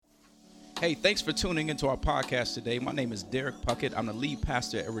Hey, thanks for tuning into our podcast today. My name is Derek Puckett. I'm the lead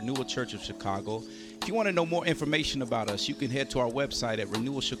pastor at Renewal Church of Chicago. If you want to know more information about us, you can head to our website at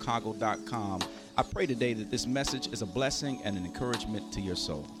renewalchicago.com. I pray today that this message is a blessing and an encouragement to your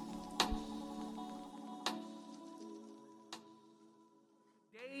soul.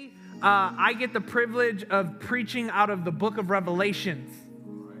 Today, I get the privilege of preaching out of the book of Revelations.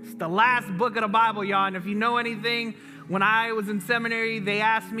 It's the last book of the Bible, y'all. And if you know anything, when I was in seminary, they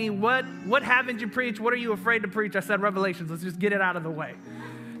asked me, what haven't you preached? What are you afraid to preach? I said, Revelations. Let's just get it out of the way.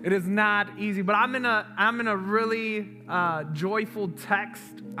 It is not easy, but I'm in a really joyful text.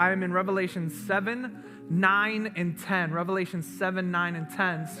 I am in Revelation 7, 9, and 10. Revelation 7, 9, and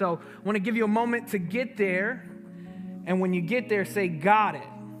 10. So I want to give you a moment to get there. And when you get there, say, got it.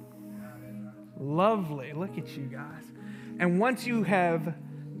 Lovely. Look at you guys. And once you have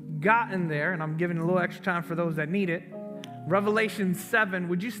gotten there, and I'm giving a little extra time for those that need it, Revelation 7,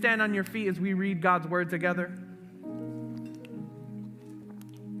 would you stand on your feet as we read God's word together?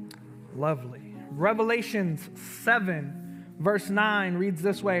 Lovely. Revelation 7, verse 9 reads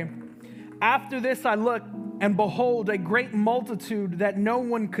this way. After this I looked, and behold, a great multitude that no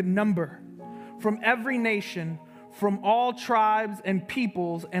one could number, from every nation, from all tribes and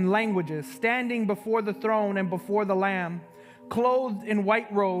peoples and languages, standing before the throne and before the Lamb, clothed in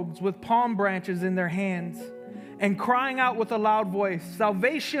white robes with palm branches in their hands, and crying out with a loud voice,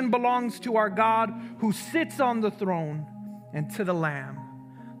 salvation belongs to our God who sits on the throne and to the Lamb.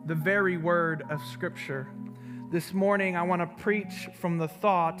 The very word of Scripture. This morning I want to preach from the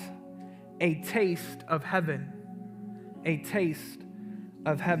thought, a taste of heaven. A taste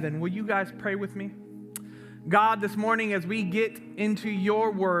of heaven. Will you guys pray with me? God, this morning as we get into your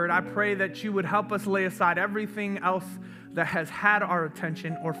word, I pray that you would help us lay aside everything else that has had our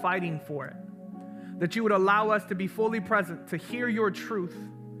attention or fighting for it. That you would allow us to be fully present, to hear your truth.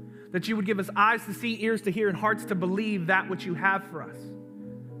 That you would give us eyes to see, ears to hear, and hearts to believe that which you have for us.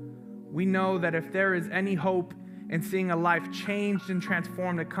 We know that if there is any hope in seeing a life changed and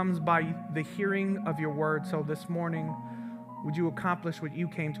transformed, it comes by the hearing of your word. So this morning, would you accomplish what you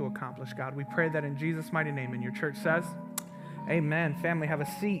came to accomplish, God? We pray that in Jesus' mighty name. And your church says, amen. Family, have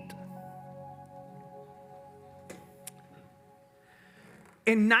a seat.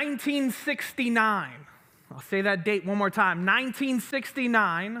 In 1969, I'll say that date one more time,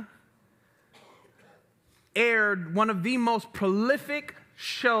 1969 aired one of the most prolific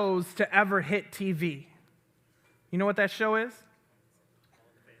shows to ever hit TV. You know what that show is?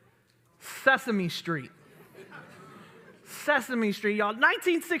 Sesame Street. Sesame Street, y'all.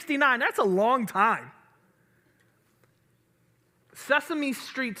 1969, that's a long time. Sesame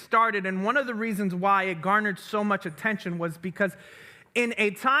Street started, and one of the reasons why it garnered so much attention was because in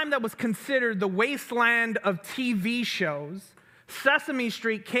a time that was considered the wasteland of TV shows, Sesame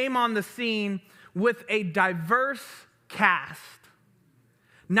Street came on the scene with a diverse cast.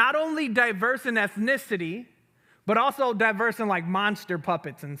 Not only diverse in ethnicity, but also diverse in like monster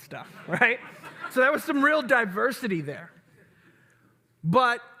puppets and stuff, right? So there was some real diversity there.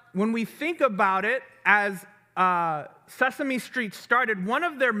 But when we think about it, as Sesame Street started, one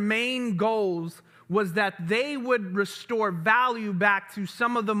of their main goals was that they would restore value back to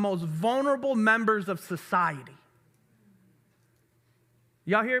some of the most vulnerable members of society.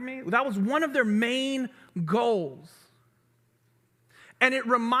 Y'all hear me? That was one of their main goals. And it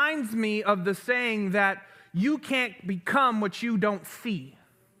reminds me of the saying that you can't become what you don't see.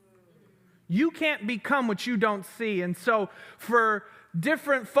 You can't become what you don't see. And so for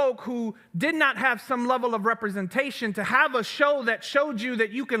different folk who did not have some level of representation, to have a show that showed you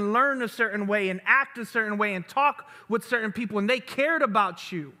that you can learn a certain way and act a certain way and talk with certain people and they cared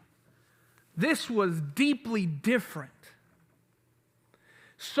about you, this was deeply different.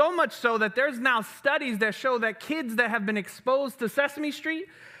 So much so that there's now studies that show that kids that have been exposed to Sesame Street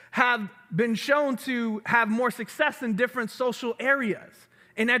have been shown to have more success in different social areas.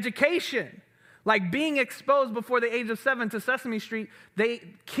 In education, like being exposed before the age of 7 to Sesame Street,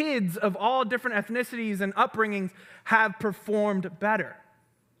 kids of all different ethnicities and upbringings have performed better.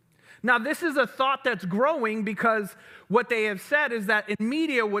 Now, this is a thought that's growing because what they have said is that in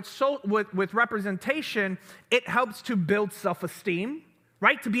media with representation, it helps to build self-esteem,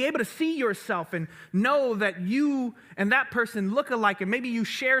 right? To be able to see yourself and know that you and that person look alike, and maybe you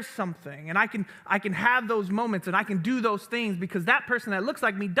share something, and I can have those moments and I can do those things because that person that looks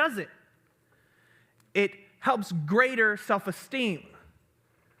like me does it. It helps greater self-esteem.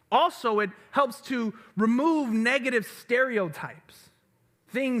 Also, it helps to remove negative stereotypes,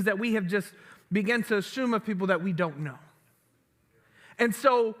 things that we have just begun to assume of people that we don't know. And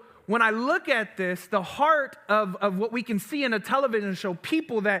so when I look at this, the heart of what we can see in a television show,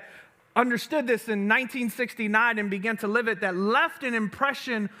 people that understood this in 1969 and began to live it, that left an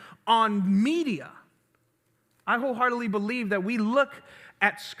impression on media. I wholeheartedly believe that we look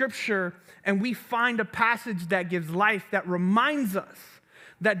at Scripture and we find a passage that gives life, that reminds us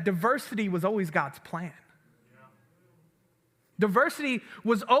that diversity was always God's plan. Diversity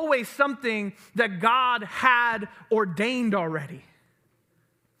was always something that God had ordained already.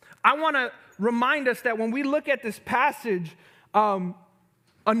 I want to remind us that when we look at this passage,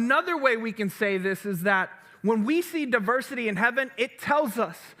 another way we can say this is that when we see diversity in heaven, it tells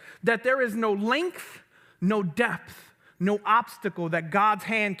us that there is no length, no depth, no obstacle that God's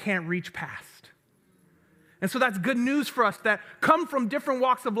hand can't reach past. And so that's good news for us that come from different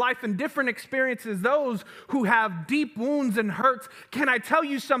walks of life and different experiences, those who have deep wounds and hurts. Can I tell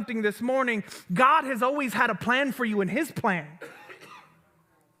you something this morning? God has always had a plan for you, and his plan.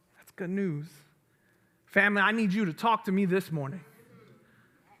 That's good news. Family, I need you to talk to me this morning.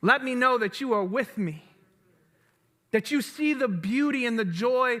 Let me know that you are with me, that you see the beauty and the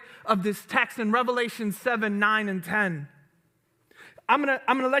joy of this text in Revelation 7, 9, and 10. I'm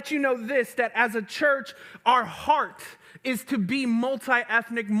gonna let you know this, that as a church, our heart is to be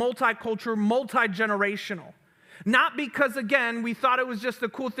multi-ethnic, multicultural, multi-generational. Not because, again, we thought it was just a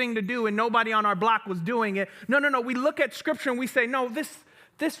cool thing to do and nobody on our block was doing it. No. We look at Scripture and we say, no,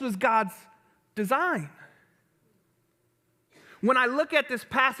 this was God's design. When I look at this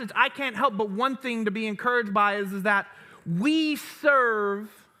passage, I can't help but one thing to be encouraged by is that we serve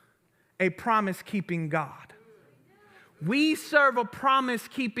a promise-keeping God. We serve a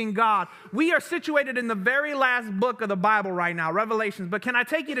promise-keeping God. We are situated in the very last book of the Bible right now, Revelations. But can I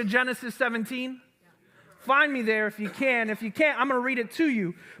take you to Genesis 17? Find me there if you can. If you can't, I'm going to read it to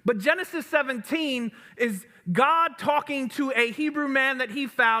you. But Genesis 17 is God talking to a Hebrew man that he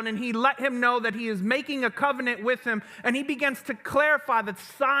found, and he let him know that he is making a covenant with him, and he begins to clarify the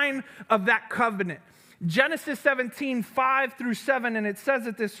sign of that covenant. Genesis 17, 5 through 7, and it says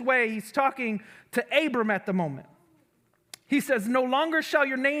it this way. He's talking to Abram at the moment. He says, "No longer shall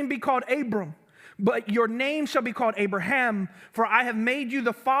your name be called Abram, but your name shall be called Abraham, for I have made you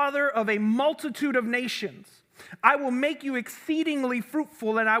the father of a multitude of nations. I will make you exceedingly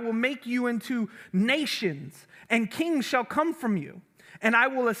fruitful, and I will make you into nations, and kings shall come from you. And I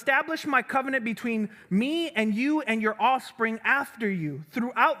will establish my covenant between me and you and your offspring after you,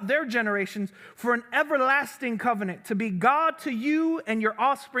 throughout their generations, for an everlasting covenant, to be God to you and your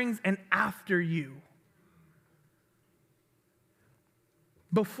offsprings and after you."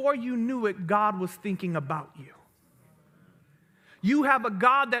 Before you knew it, God was thinking about you. You have a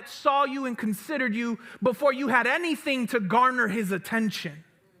God that saw you and considered you before you had anything to garner his attention.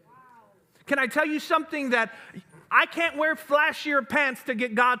 Can I tell you something that I can't wear flashier pants to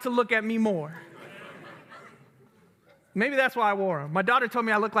get God to look at me more? Maybe that's why I wore them. My daughter told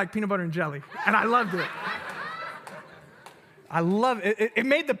me I look like peanut butter and jelly, and I loved it. I love it. It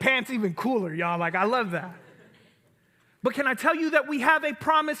made the pants even cooler, y'all. Like, I love that. But can I tell you that we have a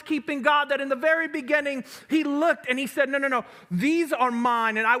promise-keeping God that in the very beginning, he looked and he said, no, these are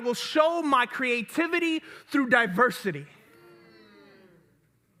mine, and I will show my creativity through diversity.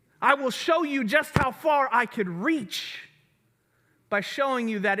 I will show you just how far I could reach by showing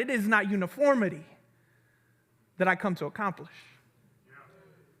you that it is not uniformity that I come to accomplish.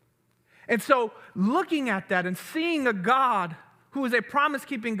 And so looking at that and seeing a God who is a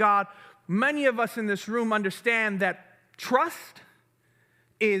promise-keeping God, many of us in this room understand that trust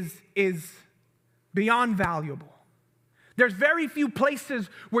is beyond valuable. There's very few places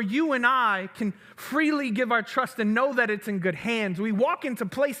where you and I can freely give our trust and know that it's in good hands. We walk into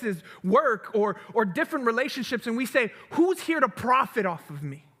places, work, or different relationships, and we say, who's here to profit off of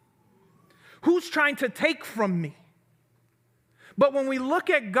me? Who's trying to take from me? But when we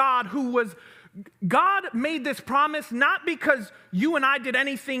look at God, God made this promise not because you and I did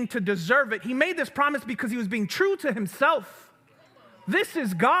anything to deserve it. He made this promise because he was being true to himself. This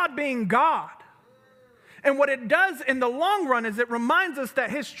is God being God. And what it does in the long run is it reminds us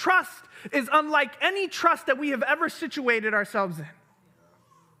that his trust is unlike any trust that we have ever situated ourselves in.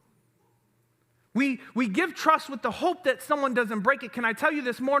 We give trust with the hope that someone doesn't break it. Can I tell you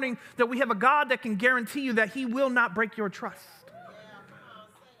this morning that we have a God that can guarantee you that he will not break your trust?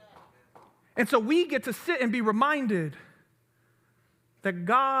 And so we get to sit and be reminded that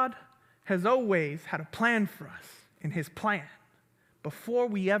God has always had a plan for us in his plan before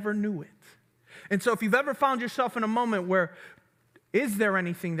we ever knew it. And so if you've ever found yourself in a moment where, is there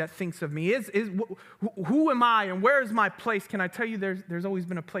anything that thinks of me? Who am I and where is my place? Can I tell you there's always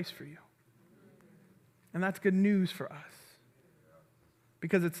been a place for you. And that's good news for us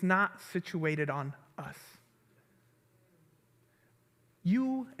because it's not situated on us.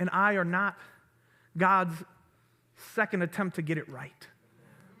 You and I are not God's second attempt to get it right.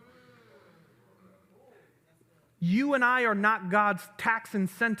 You and I are not God's tax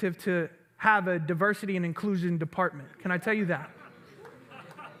incentive to have a diversity and inclusion department. Can I tell you that?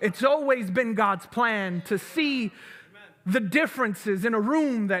 It's always been God's plan to see the differences in a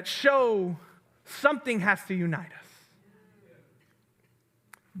room that show something has to unite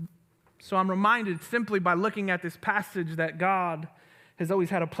us. So I'm reminded simply by looking at this passage that God has always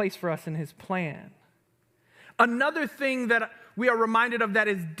had a place for us in his plan. Another thing that we are reminded of that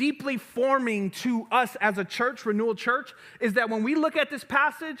is deeply forming to us as a church, Renewal Church, is that when we look at this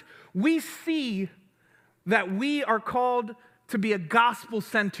passage, we see that we are called to be a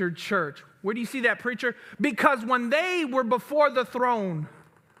gospel-centered church. Where do you see that, preacher? Because when they were before the throne,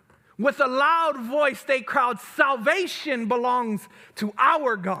 with a loud voice, they cried, "Salvation belongs to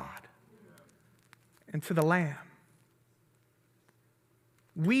our God and to the Lamb."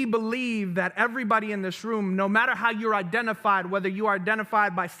 We believe that everybody in this room, no matter how you're identified, whether you are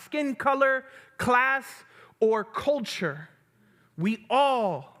identified by skin color, class, or culture, we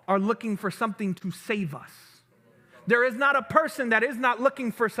all are looking for something to save us. There is not a person that is not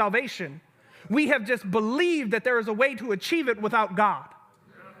looking for salvation. We have just believed that there is a way to achieve it without God.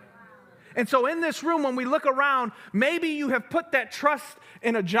 And so in this room, when we look around, maybe you have put that trust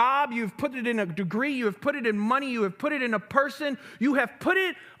in a job, you've put it in a degree, you have put it in money, you have put it in a person, you have put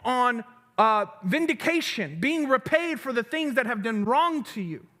it on vindication, being repaid for the things that have done wrong to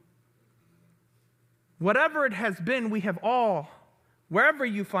you. Whatever it has been, we have all, wherever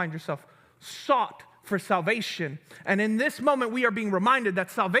you find yourself, sought for salvation. And in this moment, we are being reminded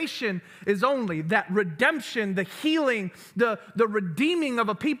that salvation is only, that redemption, the healing, the redeeming of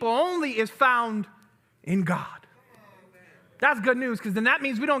a people only is found in God. That's good news, because then that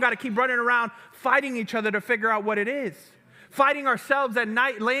means we don't got to keep running around fighting each other to figure out what it is. Fighting ourselves at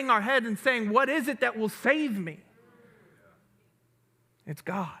night, laying our heads and saying, what is it that will save me? It's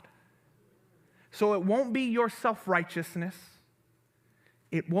God. So it won't be your self-righteousness.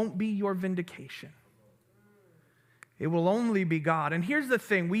 It won't be your vindication. It will only be God. And here's the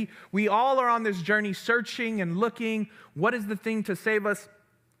thing. We all are on this journey searching and looking. What is the thing to save us?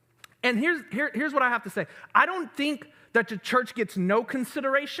 And here's what I have to say. I don't think that the church gets no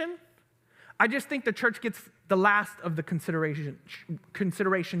consideration. I just think the church gets the last of the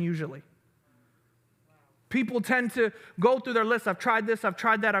consideration usually. People tend to go through their list. I've tried this, I've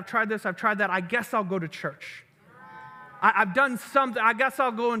tried that, I've tried this, I've tried that. I guess I'll go to church. I've done something. I guess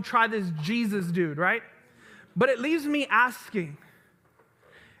I'll go and try this Jesus dude, right? But it leaves me asking,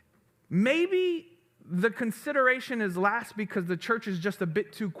 maybe the consideration is last because the church is just a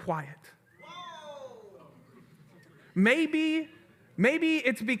bit too quiet. Maybe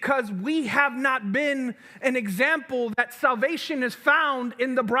it's because we have not been an example that salvation is found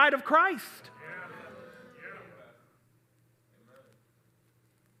in the bride of Christ.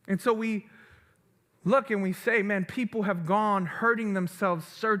 And so we look and we say, man, people have gone hurting themselves,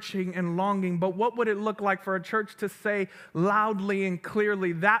 searching and longing. But what would it look like for a church to say loudly and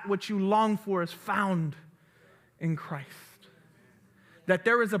clearly, that which you long for is found in Christ? That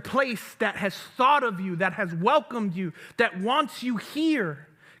there is a place that has thought of you, that has welcomed you, that wants you here.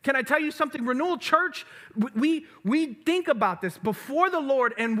 Can I tell you something? Renewal Church, we think about this before the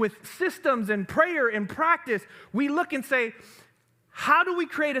Lord, and with systems and prayer and practice, we look and say, how do we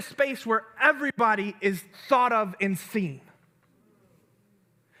create a space where everybody is thought of and seen?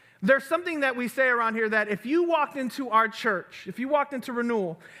 There's something that we say around here that if you walked into our church, if you walked into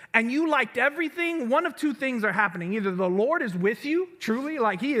Renewal, and you liked everything, one of two things are happening. Either the Lord is with you, truly,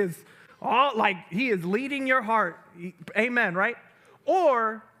 like He is leading your heart. Amen, right?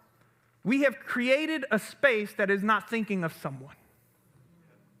 Or we have created a space that is not thinking of someone.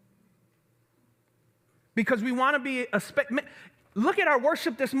 Because we want to be a space. Look at our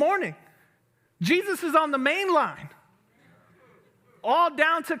worship this morning. Jesus is on the main line. All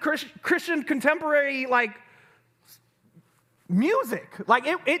down to Christian contemporary, music.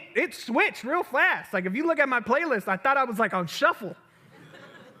 It switched real fast. If you look at my playlist, I thought I was on shuffle.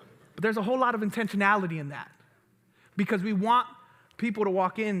 But there's a whole lot of intentionality in that. Because we want people to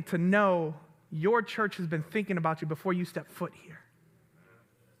walk in to know your church has been thinking about you before you step foot here.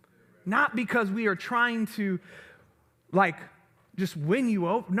 Not because we are trying to, just win you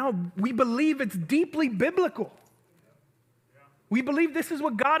over. No, we believe it's deeply biblical. We believe this is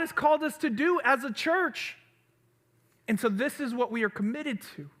what God has called us to do as a church. And so this is what we are committed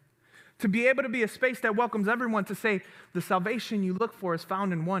to be able to be a space that welcomes everyone, to say the salvation you look for is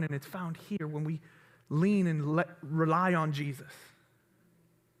found in one, and it's found here when we lean and rely on Jesus.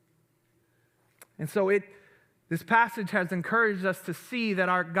 And so This passage has encouraged us to see that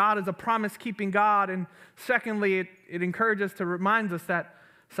our God is a promise-keeping God. And secondly, it encourages us to remind us that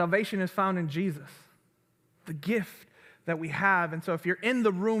salvation is found in Jesus, the gift that we have. And so if you're in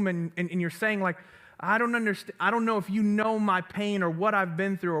the room and you're saying like, I don't understand, I don't know if you know my pain or what I've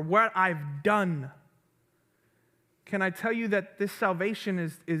been through or what I've done, can I tell you that this salvation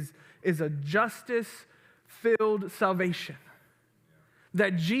is a justice-filled salvation?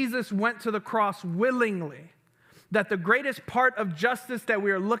 That Jesus went to the cross willingly. That the greatest part of justice that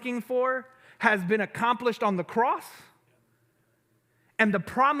we are looking for has been accomplished on the cross. And the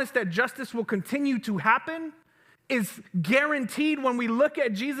promise that justice will continue to happen is guaranteed when we look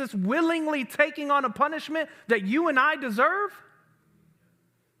at Jesus willingly taking on a punishment that you and I deserve.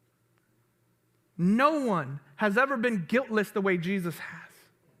 No one has ever been guiltless the way Jesus has.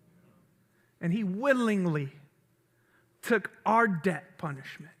 And he willingly took our debt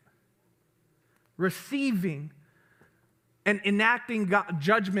punishment, receiving and enacting God,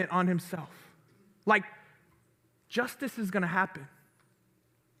 judgment on himself. Like, justice is going to happen.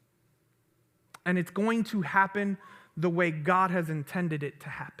 And it's going to happen the way God has intended it to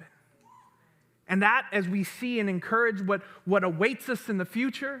happen. And that, as we see and encourage what awaits us in the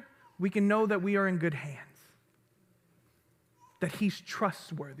future, we can know that we are in good hands. That he's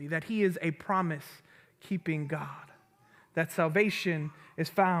trustworthy, that he is a promise-keeping God, that salvation is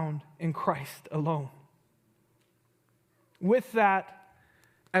found in Christ alone. With that,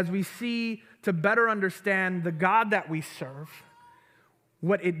 as we see to better understand the God that we serve,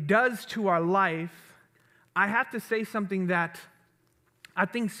 what it does to our life, I have to say something that I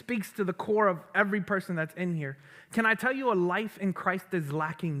think speaks to the core of every person that's in here. Can I tell you a life in Christ is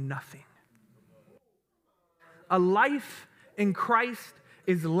lacking nothing? A life in Christ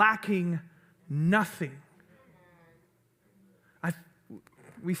is lacking nothing.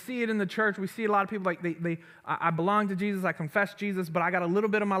 We see it in the church. We see a lot of people like, I belong to Jesus, I confess Jesus, but I got a little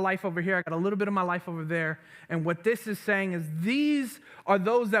bit of my life over here, I got a little bit of my life over there. And what this is saying is these are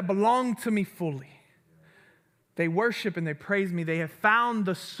those that belong to me fully. They worship and they praise me. They have found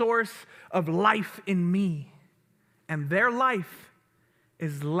the source of life in me. And their life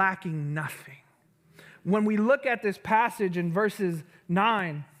is lacking nothing. When we look at this passage in verses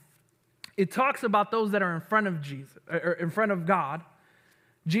 9, it talks about those that are in front of Jesus, or in front of God,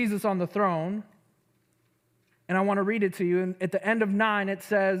 Jesus on the throne. And I want to read it to you. And at the end of 9, it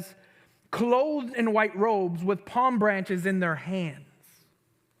says, clothed in white robes with palm branches in their hands.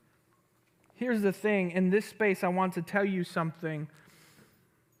 Here's the thing. In this space, I want to tell you something.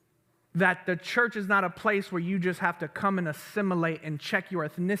 That the church is not a place where you just have to come and assimilate and check your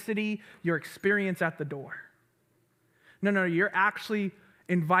ethnicity, your experience at the door. No, you're actually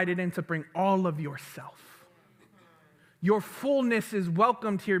invited in to bring all of yourself. Your fullness is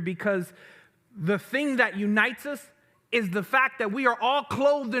welcomed here because the thing that unites us is the fact that we are all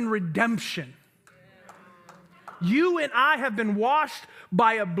clothed in redemption. You and I have been washed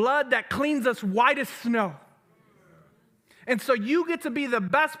by a blood that cleans us white as snow. And so you get to be the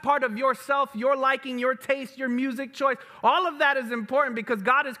best part of yourself, your liking, your taste, your music choice. All of that is important because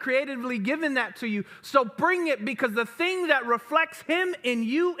God has creatively given that to you. So bring it, because the thing that reflects him in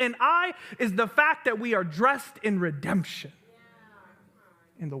you and I is the fact that we are dressed in redemption.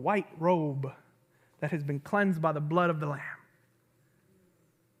 In the white robe that has been cleansed by the blood of the Lamb.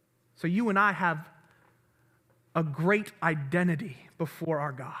 So you and I have a great identity before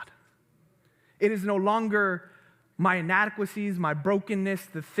our God. It is no longer my inadequacies, my brokenness,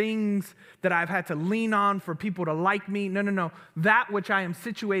 the things that I've had to lean on for people to like me. No. That which I am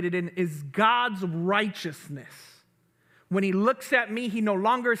situated in is God's righteousness. When he looks at me, he no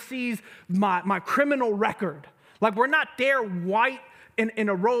longer sees my criminal record. Like we're not there white in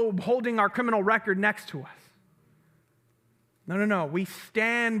a robe holding our criminal record next to us. No. We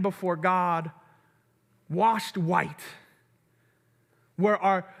stand before God washed white, where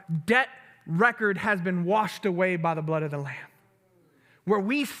our debt record has been washed away by the blood of the Lamb. Where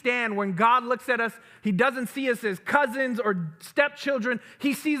we stand, when God looks at us, he doesn't see us as cousins or stepchildren.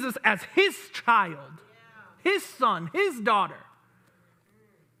 He sees us as his child, his son, his daughter.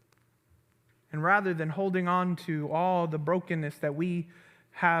 And rather than holding on to all the brokenness that we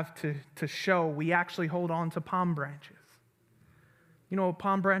have to show, we actually hold on to palm branches. You know what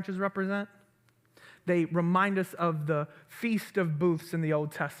palm branches represent? They remind us of the Feast of Booths in the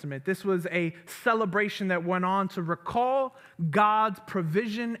Old Testament. This was a celebration that went on to recall God's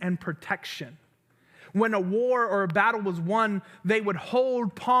provision and protection. When a war or a battle was won, they would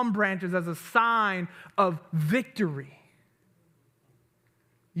hold palm branches as a sign of victory.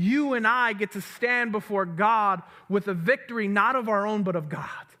 You and I get to stand before God with a victory not of our own, but of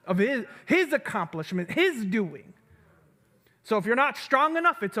God, of His accomplishment, His doing. So if you're not strong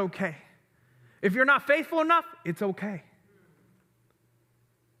enough, it's okay. If you're not faithful enough, it's okay.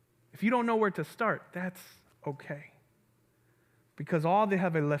 If you don't know where to start, that's okay. Because all the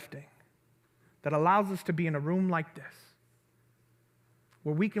heavy lifting that allows us to be in a room like this,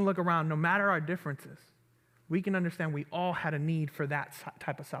 where we can look around, no matter our differences, we can understand we all had a need for that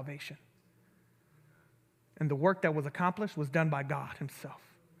type of salvation. And the work that was accomplished was done by God Himself.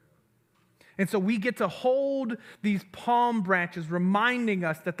 And so we get to hold these palm branches, reminding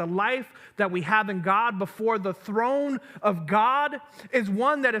us that the life that we have in God before the throne of God is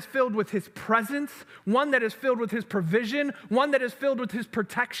one that is filled with His presence, one that is filled with His provision, one that is filled with His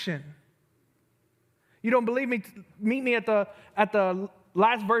protection. You don't believe me? Meet me at the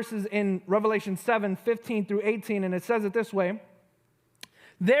last verses in Revelation 7, 15 through 18, and it says it this way.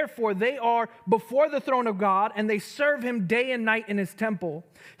 Therefore, they are before the throne of God, and they serve Him day and night in His temple.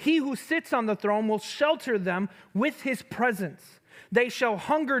 He who sits on the throne will shelter them with His presence. They shall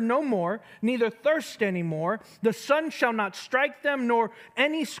hunger no more, neither thirst any more. The sun shall not strike them, nor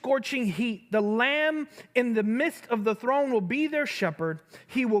any scorching heat. The Lamb in the midst of the throne will be their shepherd.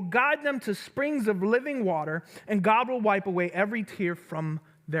 He will guide them to springs of living water, and God will wipe away every tear from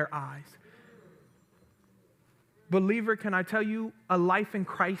their eyes. Believer, can I tell you, a life in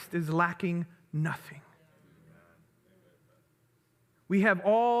Christ is lacking nothing. We have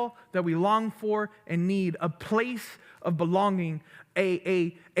all that we long for and need, a place of belonging,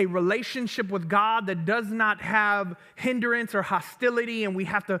 a relationship with God that does not have hindrance or hostility, and we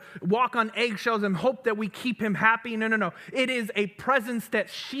have to walk on eggshells and hope that we keep Him happy. No. It is a presence that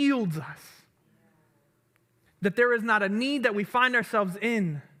shields us. That there is not a need that we find ourselves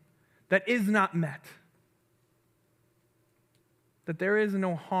in that is not met. That there is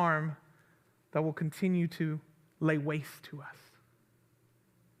no harm that will continue to lay waste to us.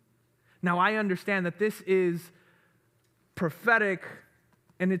 Now, I understand that this is prophetic,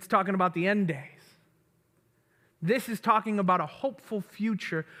 and it's talking about the end days. This is talking about a hopeful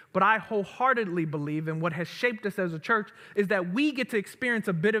future, but I wholeheartedly believe, and what has shaped us as a church, is that we get to experience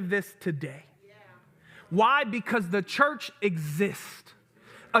a bit of this today. Yeah. Why? Because the church exists.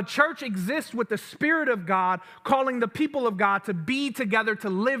 A church exists with the Spirit of God calling the people of God to be together to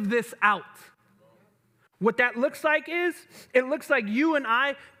live this out. What that looks like is, it looks like you and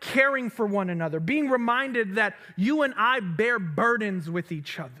I caring for one another, being reminded that you and I bear burdens with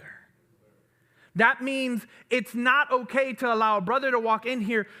each other. That means it's not okay to allow a brother to walk in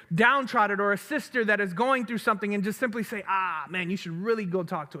here downtrodden or a sister that is going through something and just simply say, man, you should really go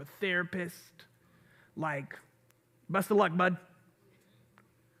talk to a therapist. Like, best of luck, bud.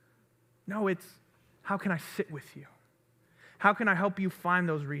 No, it's how can I sit with you? How can I help you find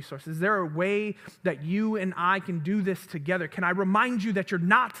those resources? Is there a way that you and I can do this together? Can I remind you that you're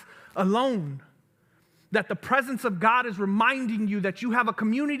not alone? That the presence of God is reminding you that you have a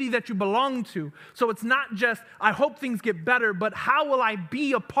community that you belong to. So it's not just, I hope things get better, but how will I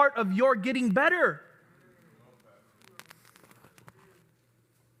be a part of your getting better?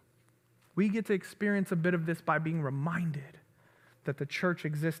 We get to experience a bit of this by being reminded that the church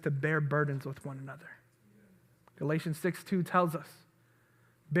exists to bear burdens with one another. Galatians 6:2 tells us,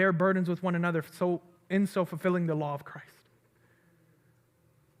 bear burdens with one another, so fulfilling the law of Christ.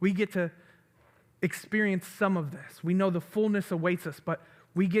 We get to experience some of this. We know the fullness awaits us, but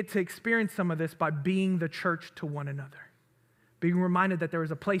we get to experience some of this by being the church to one another. Being reminded that there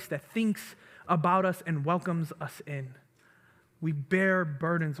is a place that thinks about us and welcomes us in. We bear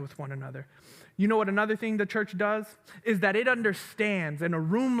burdens with one another. You know what another thing the church does? Is that it understands in a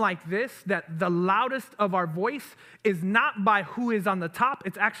room like this that the loudest of our voice is not by who is on the top,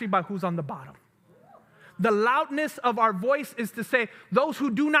 it's actually by who's on the bottom. The loudness of our voice is to say, those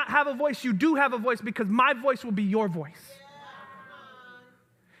who do not have a voice, you do have a voice because my voice will be your voice.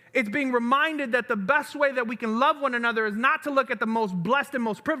 It's being reminded that the best way that we can love one another is not to look at the most blessed and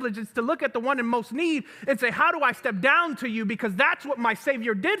most privileged. It's to look at the one in most need and say, how do I step down to you? Because that's what my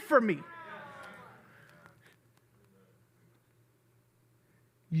Savior did for me.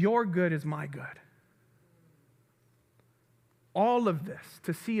 Your good is my good. All of this,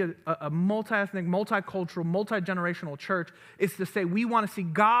 to see a multi-ethnic, multicultural, multi-generational church, is to say we want to see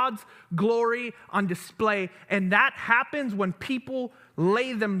God's glory on display, and that happens when people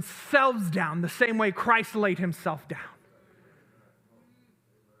lay themselves down the same way Christ laid himself down.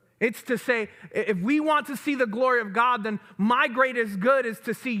 It's to say, if we want to see the glory of God, then my greatest good is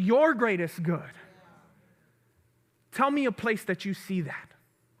to see your greatest good. Tell me a place that you see that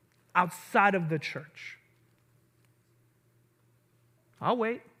outside of the church. I'll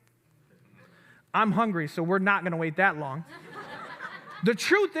wait. I'm hungry, so we're not going to wait that long. The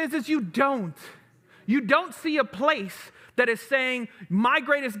truth is you don't. You don't see a place that is saying, my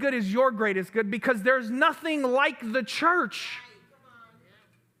greatest good is your greatest good, because there's nothing like the church.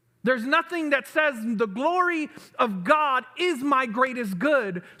 There's nothing that says the glory of God is my greatest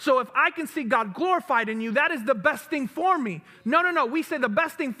good. So if I can see God glorified in you, that is the best thing for me. No. We say the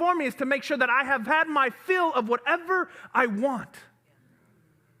best thing for me is to make sure that I have had my fill of whatever I want.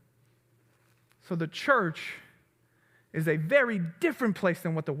 So the church is a very different place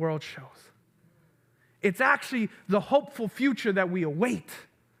than what the world shows. It's actually the hopeful future that we await,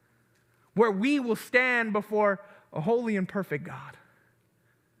 where we will stand before a holy and perfect God.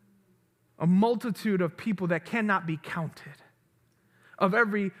 A multitude of people that cannot be counted, of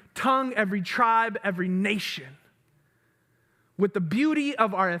every tongue, every tribe, every nation, with the beauty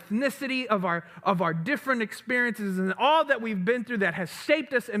of our ethnicity, of our different experiences, and all that we've been through that has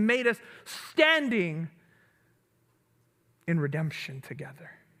shaped us and made us standing in redemption together.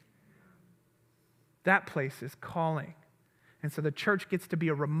 That place is calling. And so the church gets to be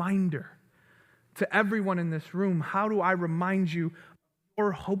a reminder to everyone in this room. How do I remind you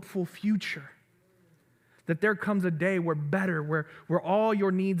your hopeful future? That there comes a day where all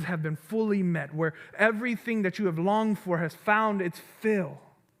your needs have been fully met, where everything that you have longed for has found its fill,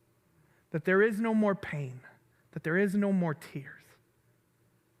 that there is no more pain, that there is no more tears,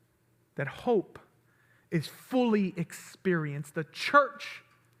 that hope is fully experienced. The church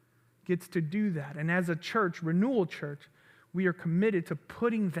gets to do that. And as a church, Renewal Church, we are committed to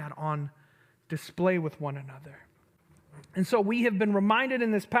putting that on display with one another. And so we have been reminded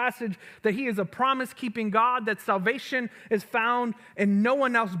in this passage that he is a promise-keeping God, that salvation is found in no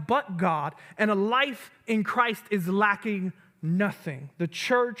one else but God, and a life in Christ is lacking nothing. The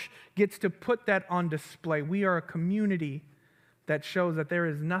church gets to put that on display. We are a community that shows that there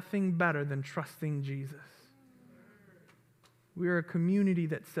is nothing better than trusting Jesus. We are a community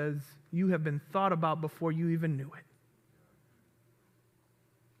that says you have been thought about before you even knew it.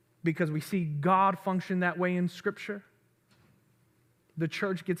 Because we see God function that way in Scripture. The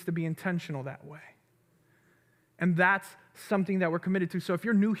church gets to be intentional that way. And that's something that we're committed to. So if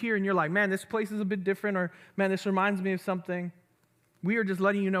you're new here and you're like, man, this place is a bit different, or man, this reminds me of something, we are just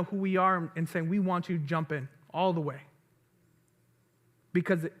letting you know who we are and saying we want you to jump in all the way.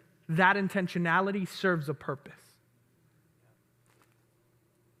 Because that intentionality serves a purpose.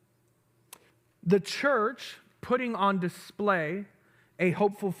 The church putting on display a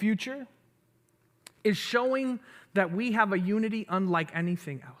hopeful future is showing that we have a unity unlike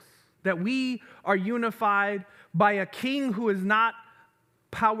anything else. That we are unified by a king who is not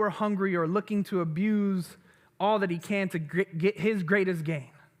power hungry or looking to abuse all that he can to get his greatest gain.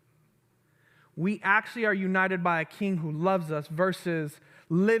 We actually are united by a king who loves us versus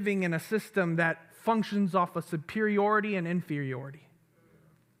living in a system that functions off of superiority and inferiority.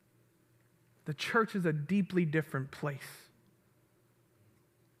 The church is a deeply different place.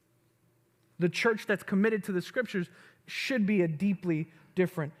 The church that's committed to the Scriptures should be a deeply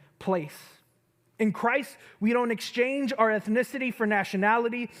different place. In Christ, we don't exchange our ethnicity for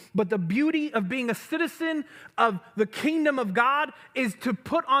nationality, but the beauty of being a citizen of the kingdom of God is to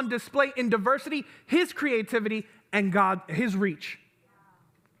put on display in diversity His creativity and His reach.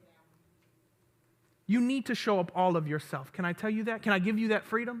 You need to show up all of yourself. Can I tell you that? Can I give you that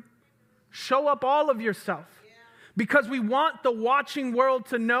freedom? Show up all of yourself. Because we want the watching world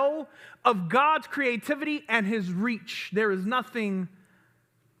to know of God's creativity and His reach. There is nothing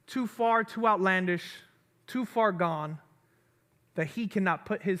too far, too outlandish, too far gone that He cannot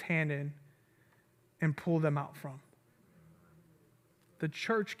put His hand in and pull them out from. The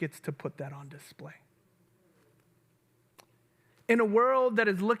church gets to put that on display. In a world that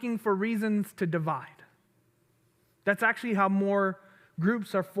is looking for reasons to divide, that's actually how more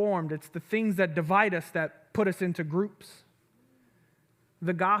groups are formed. It's the things that divide us that put us into groups.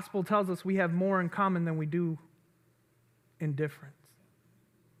 The gospel tells us we have more in common than we do in difference.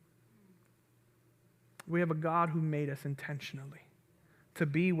 We have a God who made us intentionally to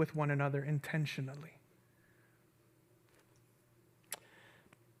be with one another intentionally.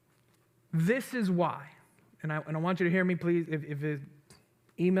 This is why, and I want you to hear me, please.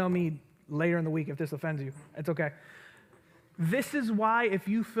 Email me later in the week if this offends you. It's okay. This is why, if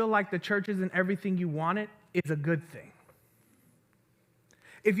you feel like the church isn't everything you want it, it's a good thing.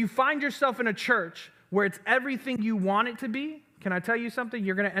 If you find yourself in a church where it's everything you want it to be, can I tell you something?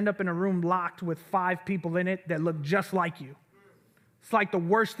 You're going to end up in a room locked with 5 people in it that look just like you. It's like the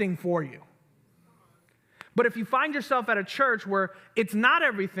worst thing for you. But if you find yourself at a church where it's not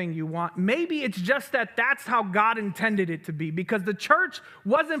everything you want, maybe it's just that that's how God intended it to be, because the church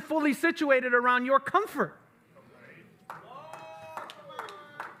wasn't fully situated around your comfort.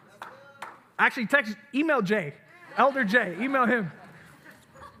 Actually, email Jay, Elder Jay, email him.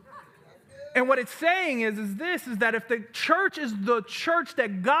 And what it's saying is that if the church is the church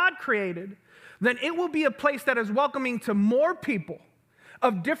that God created, then it will be a place that is welcoming to more people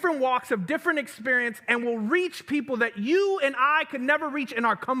of different walks, of different experience, and will reach people that you and I could never reach in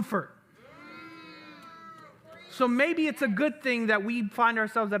our comfort. So maybe it's a good thing that we find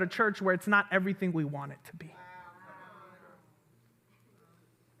ourselves at a church where it's not everything we want it to be.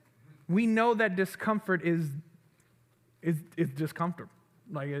 We know that discomfort is discomfort.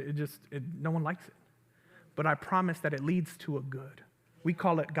 Like no one likes it. But I promise that it leads to a good. We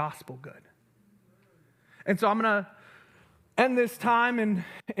call it gospel good. And so I'm going to end this time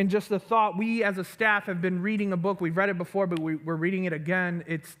in just a thought. We as a staff have been reading a book. We've read it before, but we're reading it again.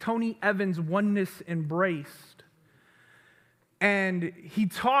 It's Tony Evans' Oneness Embraced. And he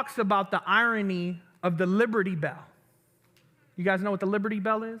talks about the irony of the Liberty Bell. You guys know what the Liberty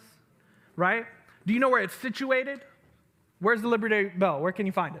Bell is? Right? Do you know where it's situated? Where's the Liberty Bell? Where can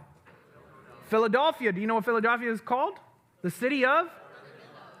you find it? Philadelphia. Do you know what Philadelphia is called? The city of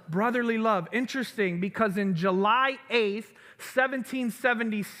brotherly love. Interesting, because in July 8th,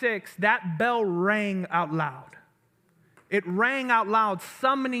 1776, that bell rang out loud. It rang out loud,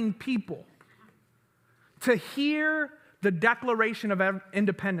 summoning people to hear the Declaration of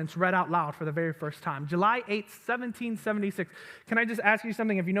Independence read out loud for the very first time. July 8th, 1776. Can I just ask you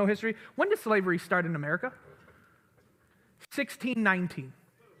something, if you know history? When did slavery start in America? 1619.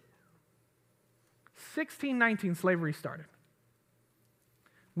 1619, slavery started.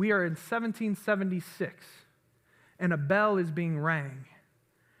 We are in 1776, and a bell is being rang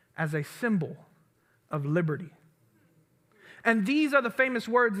as a symbol of liberty. And these are the famous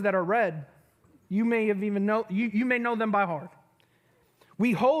words that are read. You may have even know, you may know them by heart.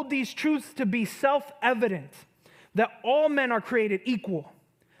 We hold these truths to be self-evident, that all men are created equal,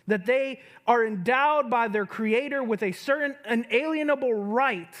 that they are endowed by their Creator with a certain inalienable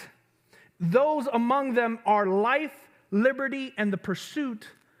right. Those among them are life, liberty, and the pursuit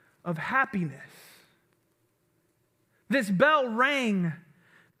of happiness. This bell rang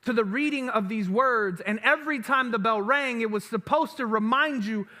to the reading of these words, and every time the bell rang, it was supposed to remind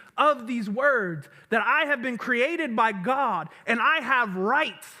you of these words, that I have been created by God, and I have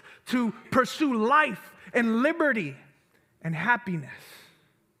rights to pursue life and liberty and happiness.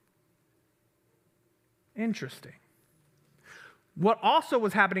 Interesting. What also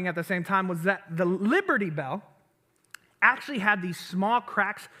was happening at the same time was that the Liberty Bell actually had these small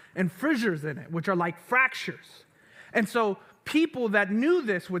cracks and fissures in it, which are like fractures. And so people that knew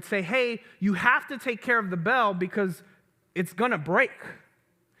this would say, hey, you have to take care of the bell because it's going to break.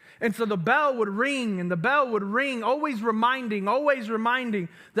 And so the bell would ring and the bell would ring, always reminding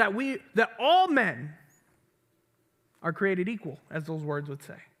that all men are created equal, as those words would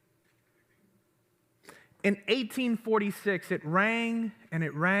say. In 1846, it rang and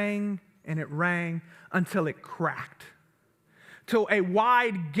it rang and it rang until it cracked. Till a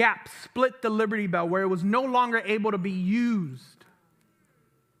wide gap split the Liberty Bell where it was no longer able to be used.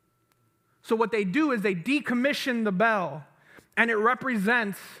 So what they do is they decommission the bell, and it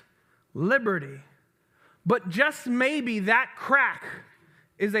represents liberty. But just maybe that crack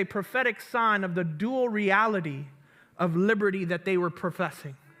is a prophetic sign of the dual reality of liberty that they were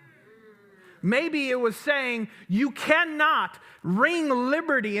professing. Maybe it was saying you cannot ring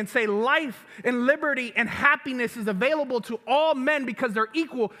liberty and say life and liberty and happiness is available to all men because they're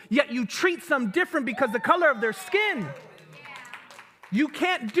equal, yet you treat some different because the color of their skin. You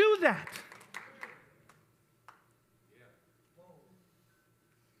can't do that.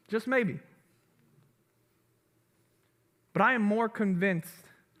 Just maybe. But I am more convinced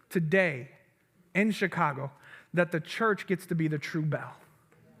today in Chicago that the church gets to be the true bell.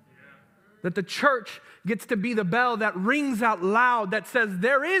 That the church gets to be the bell that rings out loud, that says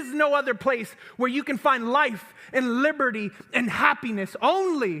there is no other place where you can find life and liberty and happiness.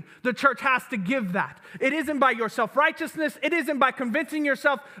 Only the church has to give that. It isn't by your self-righteousness. It isn't by convincing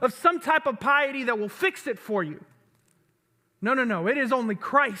yourself of some type of piety that will fix it for you. No. It is only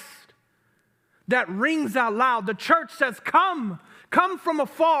Christ that rings out loud. The church says, come from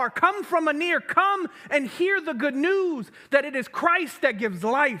afar, come from a near, come and hear the good news that it is Christ that gives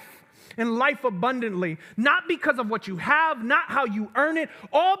life. And life abundantly, not because of what you have, not how you earn it,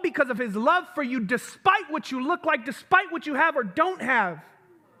 all because of his love for you, despite what you look like, despite what you have or don't have.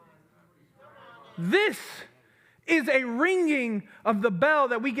 This is a ringing of the bell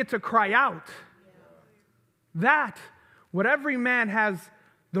that we get to cry out. That, what every man has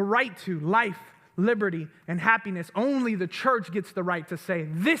the right to, life, liberty, and happiness, only the church gets the right to say,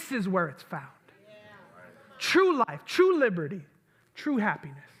 this is where it's found. True life, true liberty, true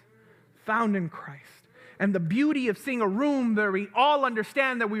happiness, found in Christ. And the beauty of seeing a room where we all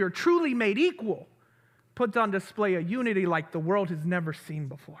understand that we are truly made equal puts on display a unity like the world has never seen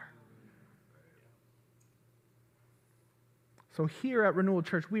before. So here at Renewal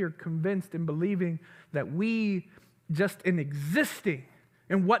Church, we are convinced and believing that we, just in existing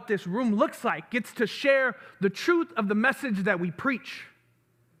in what this room looks like, gets to share the truth of the message that we preach.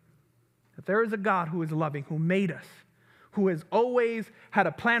 That there is a God who is loving, who made us, who has always had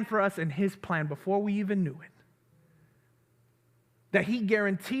a plan for us and his plan before we even knew it. That he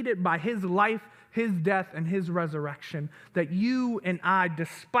guaranteed it by his life, his death, and his resurrection. That you and I,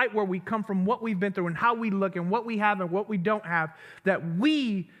 despite where we come from, what we've been through, and how we look, and what we have and what we don't have, that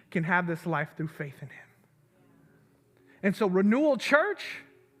we can have this life through faith in him. And so Renewal Church,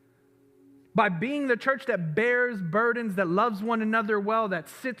 by being the church that bears burdens, that loves one another well, that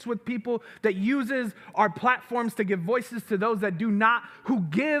sits with people, that uses our platforms to give voices to those that do not, who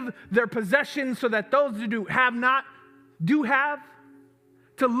give their possessions so that those who do have not, do have,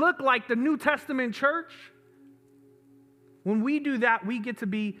 to look like the New Testament church. When we do that, we get to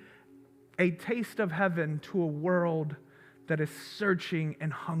be a taste of heaven to a world that is searching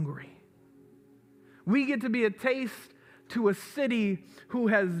and hungry. We get to be a taste to a city who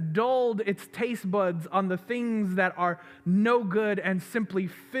has dulled its taste buds on the things that are no good and simply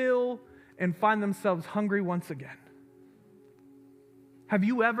fill and find themselves hungry once again. Have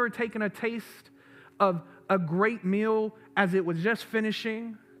you ever taken a taste of a great meal as it was just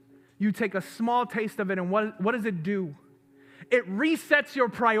finishing? You take a small taste of it, and what does it do? It resets your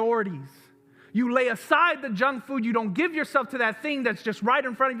priorities. You lay aside the junk food. You don't give yourself to that thing that's just right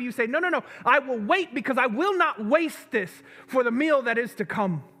in front of you. You say, no, I will wait because I will not waste this for the meal that is to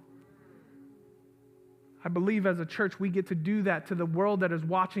come. I believe as a church we get to do that to the world that is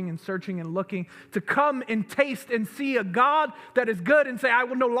watching and searching and looking, to come and taste and see a God that is good and say, I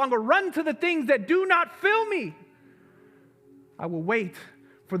will no longer run to the things that do not fill me. I will wait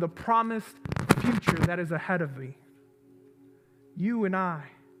for the promised future that is ahead of me. You and I,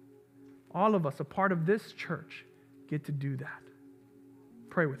 all of us, a part of this church, get to do that.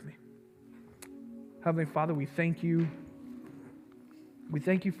 Pray with me. Heavenly Father, we thank you. We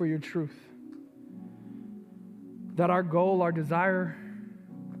thank you for your truth. That our goal, our desire,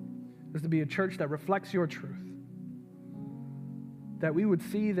 is to be a church that reflects your truth. That we would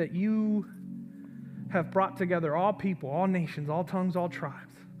see that you have brought together all people, all nations, all tongues, all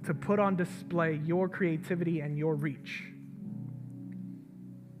tribes, to put on display your creativity and your reach.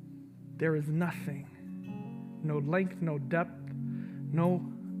 There is nothing, no length, no depth, no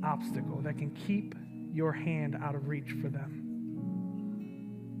obstacle that can keep your hand out of reach for them.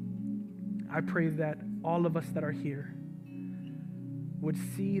 I pray that all of us that are here would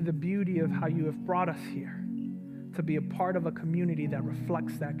see the beauty of how you have brought us here to be a part of a community that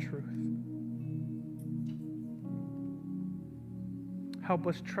reflects that truth. Help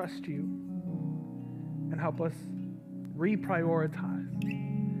us trust you and help us reprioritize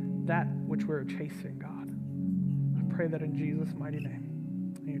that which we're chasing, God. I pray that in Jesus' mighty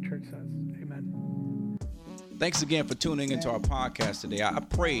name. And your church says, amen. Thanks again for tuning into our podcast today. I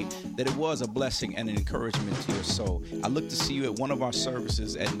pray that it was a blessing and an encouragement to your soul. I look to see you at one of our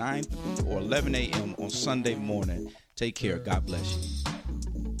services at 9 or 11 a.m. on Sunday morning. Take care. God bless you.